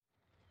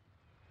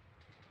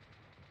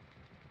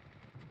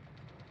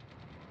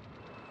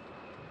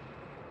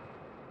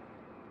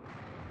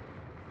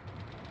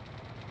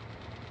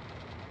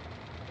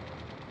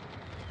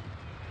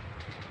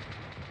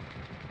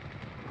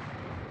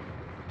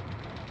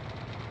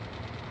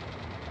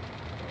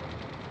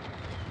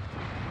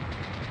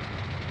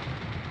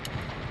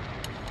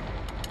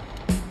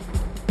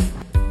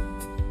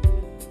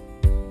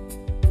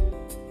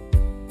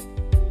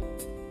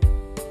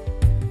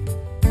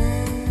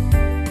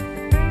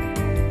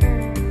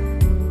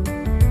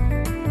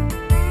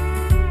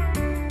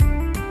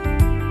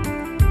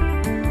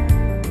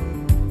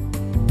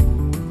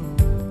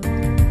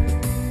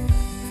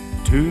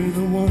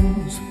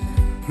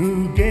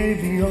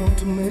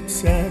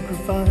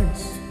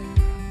sacrifice,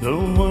 the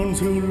ones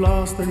who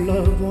lost their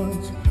loved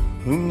ones,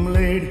 whom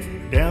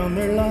laid down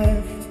their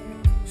life.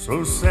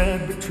 So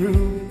sad but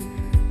true,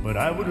 but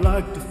I would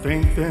like to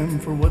thank them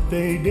for what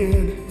they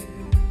did.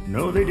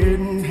 No, they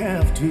didn't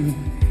have to,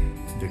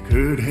 they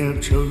could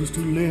have chose to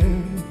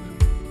live.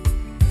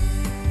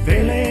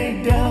 They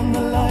laid down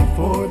the life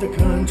for the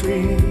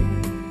country,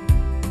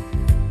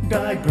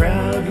 died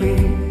proudly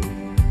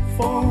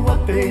for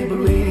what they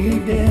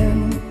believed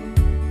in.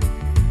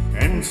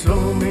 And so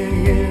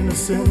many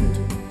innocent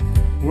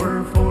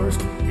were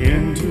forced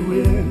into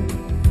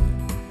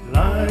it,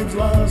 lives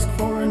lost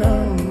for an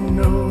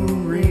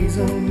unknown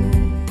reason.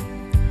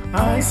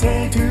 I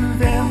say to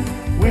them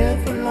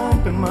with a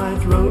lump in my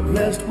throat,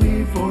 lest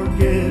we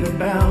forget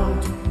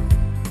about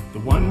the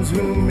ones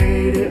who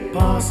made it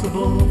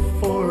possible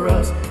for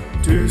us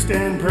to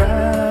stand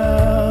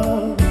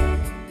proud.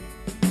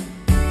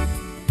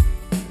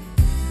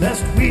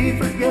 Lest we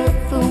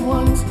forget the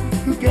ones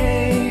who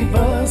gave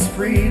us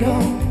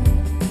freedom,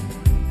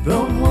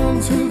 the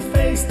ones who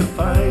faced the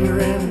fire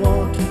and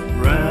walked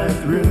right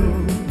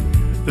through.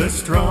 The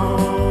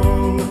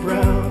strong, the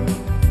proud,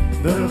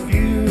 the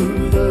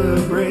few,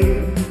 the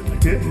brave. I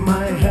tip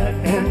my hat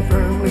and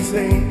firmly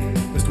say,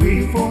 lest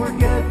we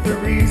forget the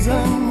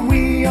reason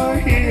we are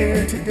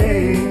here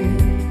today.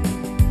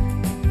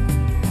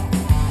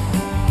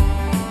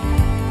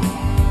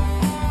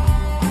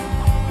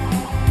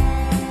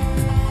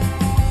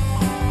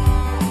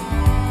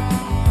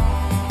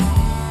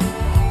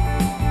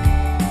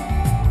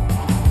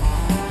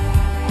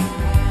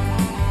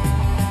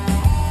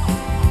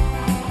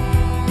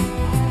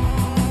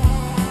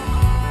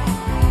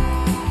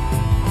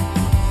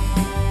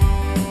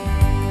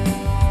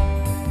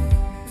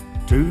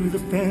 To the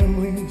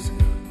families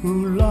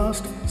who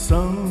lost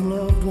some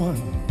loved one,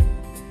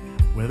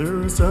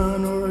 whether a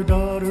son or a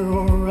daughter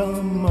or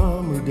a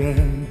mom or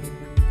dad,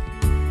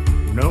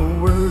 no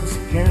words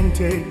can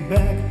take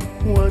back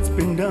what's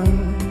been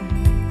done.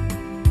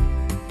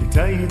 They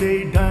tell you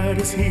they died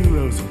as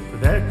heroes, for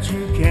that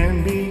you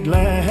can be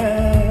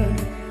glad.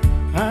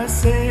 I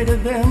say to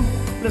them,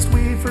 lest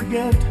we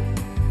forget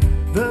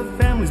the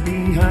families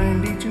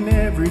behind each and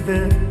every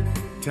vet.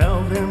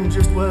 Tell them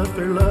just what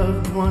their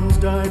loved ones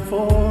died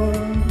for,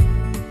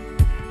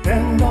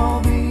 and all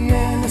the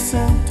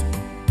innocent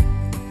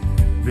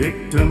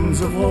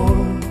victims of war,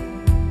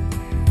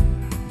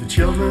 the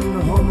children,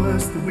 the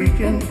homeless, the weak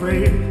and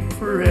frail,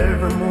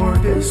 forevermore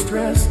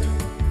distressed.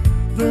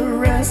 The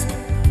rest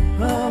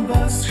of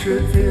us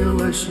should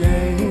feel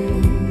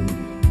ashamed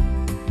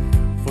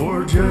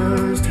for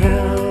just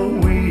how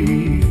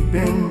we've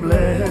been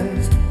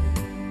blessed.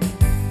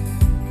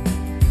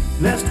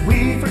 Lest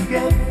we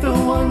forget the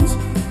ones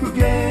who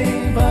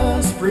gave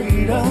us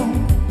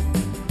freedom,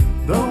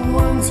 the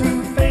ones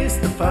who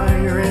faced the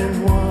fire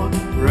and walked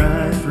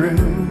right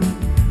through.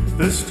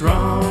 The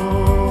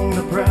strong,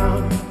 the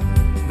proud,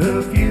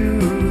 the few,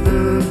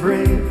 the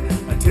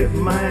brave. I tip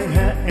my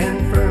hat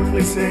and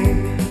firmly say,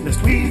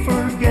 lest we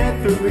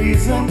forget the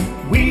reason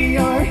we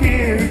are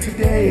here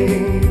today.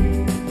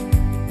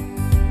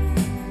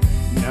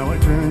 Now I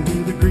turn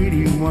to the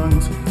greedy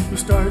ones who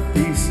start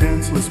these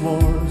senseless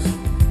wars.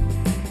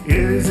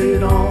 Is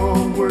it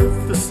all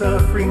worth the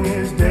suffering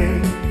as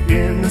day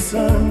in the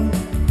sun?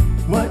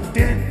 What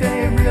did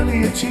they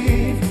really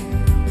achieve?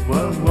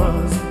 What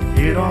was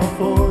it all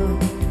for?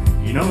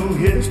 You know,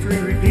 history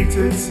repeats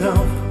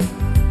itself,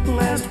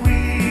 lest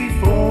we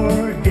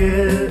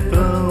forget